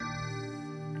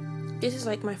This is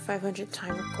like my 500th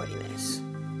time recording this.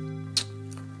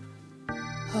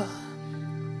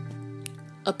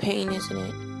 A pain, isn't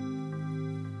it?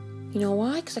 You know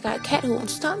why? Because I got a cat who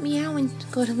won't stop meowing to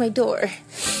go to my door.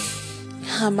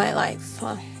 My life.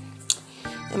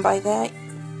 And by that,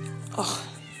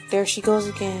 there she goes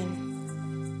again.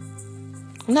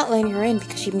 I'm not letting her in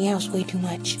because she meows way too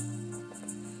much.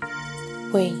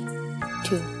 Way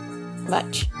too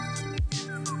much.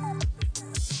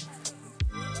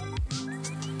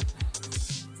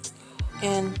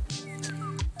 And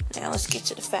now let's get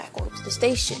to the fact. Welcome to the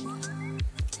station.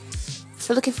 If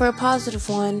you're looking for a positive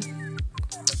one,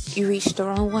 you reached the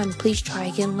wrong one. Please try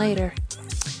again later.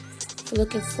 If you're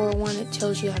looking for one that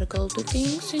tells you how to go through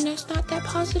things and that's not that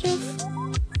positive,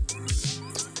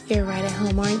 you're right at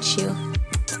home, aren't you?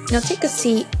 Now take a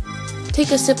seat, take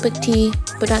a sip of tea,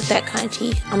 but not that kind of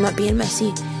tea. I'm not being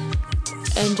messy.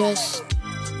 And just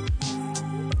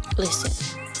listen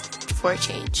for a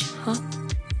change, huh?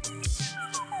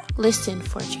 Listen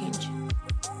for a change.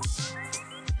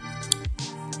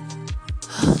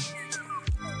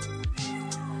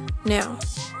 Now,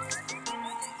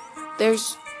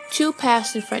 there's two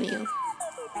paths in front of you.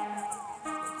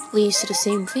 Leads to the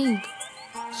same thing.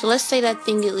 So let's say that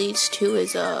thing it leads to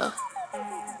is a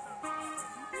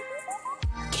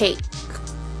cake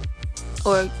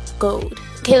or gold.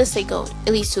 Okay, let's say gold.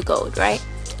 It leads to gold, right?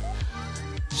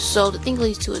 So the thing it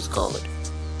leads to is gold.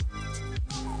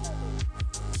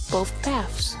 Both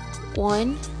paths.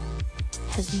 One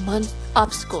has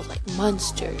obstacles like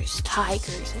monsters,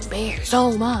 tigers, and bears.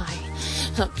 Oh my!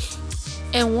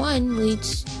 And one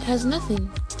has nothing.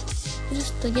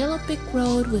 Just a yellow brick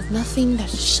road with nothing but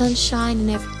sunshine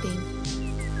and everything.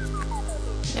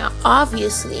 Now,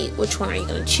 obviously, which one are you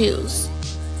gonna choose?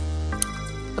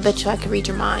 I bet you I can read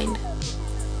your mind.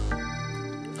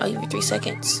 I'll give you 3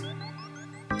 seconds.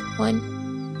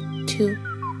 1, 2,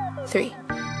 3.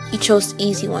 You chose the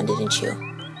easy one, didn't you?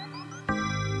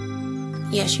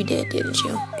 Yes, you did, didn't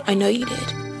you? I know you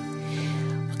did.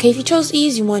 Okay, if you chose the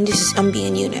easy one, I'm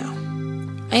being you now.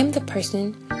 I am the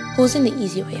person who's in the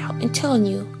easy way out and telling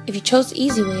you, if you chose the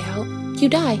easy way out, you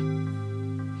die.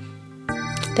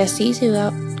 That's the easy way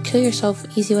out. Kill yourself,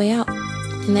 easy way out.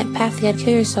 In that path, you gotta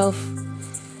kill yourself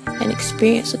and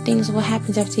experience the things of what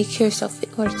happens after you kill yourself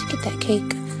in order to get that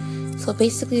cake. So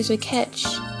basically, there's a catch.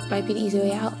 Might be the easy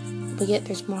way out, but yet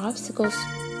there's more obstacles.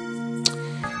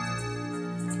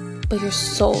 But your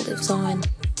soul lives on.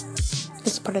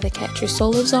 That's part of the catch. Your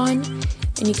soul lives on,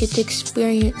 and you get to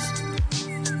experience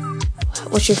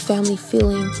what your family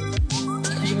feeling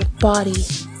because your body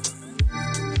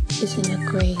is in a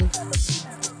grave.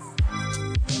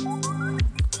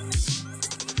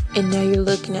 And now you're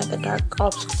looking at the dark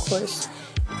obstacle course,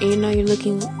 and you're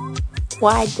looking,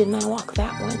 why didn't I walk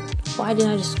that one? Why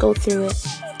didn't I just go through it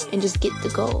and just get the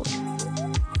gold?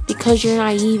 Because you're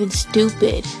naive and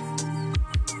stupid.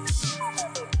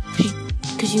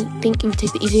 Because you think if you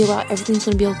take the easy route, everything's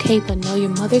going to be okay. But no, your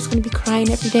mother's going to be crying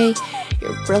every day.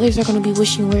 Your brothers are going to be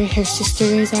wishing where her sister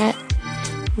is at.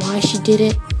 Why she did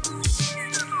it.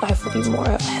 Life will be more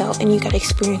of hell. And you got to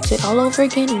experience it all over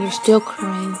again. And you're still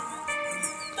crying.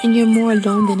 And you're more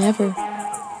alone than ever.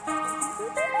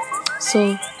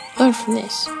 So, learn from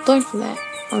this. Learn from that.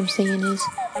 What I'm saying is,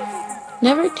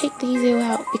 never take the easy way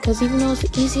out. Because even though it's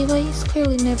the easy way, it's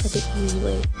clearly never the easy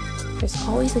way. There's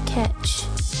always a catch.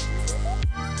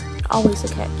 Always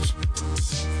a catch.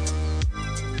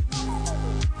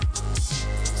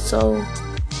 So,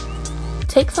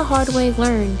 take the hard way,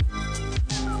 learn.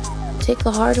 Take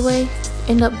the hard way,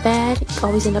 end up bad, you can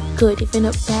always end up good. If you end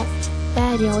up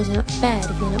bad, you always end up bad.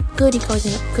 If you end up good, you can always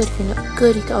end up good. If you end up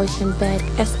good, you can always end up bad.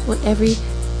 That's what every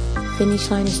finish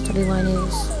line and starting line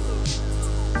is.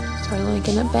 Starting line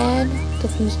can end up bad, the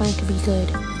finish line can be good.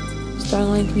 Starting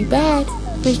line can be bad,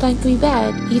 finish line can be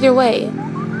bad. Either way,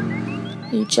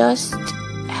 you just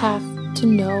have to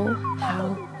know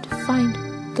how to find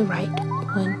the right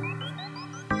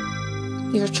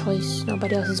one. Your choice,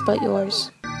 nobody else's but yours.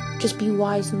 Just be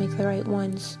wise and make the right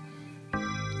ones. I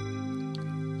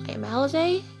am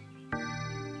Alize,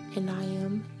 and I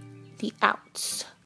am the Outs.